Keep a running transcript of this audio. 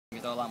You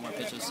throw a lot more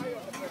pitches.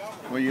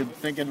 Were you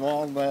thinking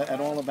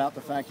at all about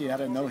the fact you had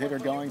a no-hitter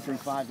going through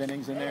 5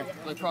 innings in there?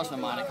 It crossed my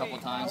mind a couple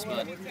of times,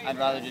 but I'd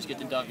rather just get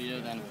the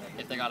W than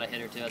if they got a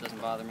hit or two. That doesn't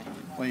bother me.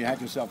 Well, you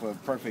had yourself a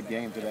perfect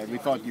game today. We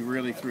thought you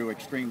really threw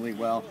extremely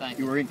well. Thank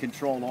You you. were in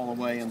control all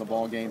the way in the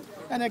ball game.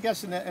 And I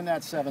guess in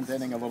that 7th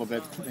inning a little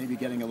bit, maybe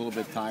getting a little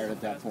bit tired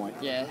at that point.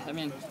 Yeah, I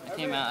mean, I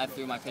came out, I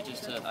threw my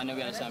pitches to, I knew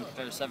we had a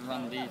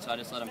 7-run lead, so I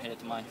just let them hit it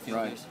to my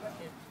fielders.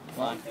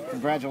 Well,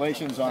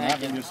 congratulations on Thank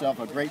having you. yourself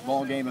a great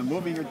ball game and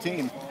moving your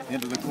team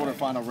into the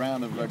quarterfinal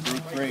round of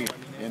Group 3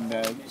 in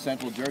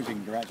Central Jersey.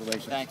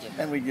 Congratulations. Thank you.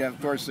 And we,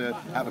 of course,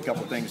 have a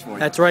couple things for you.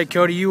 That's right,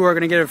 Cody. You are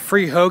going to get a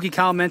free hoagie,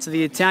 compliments of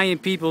the Italian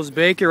People's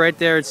Baker right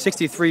there at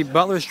 63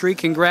 Butler Street.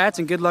 Congrats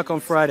and good luck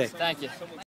on Friday. Thank you.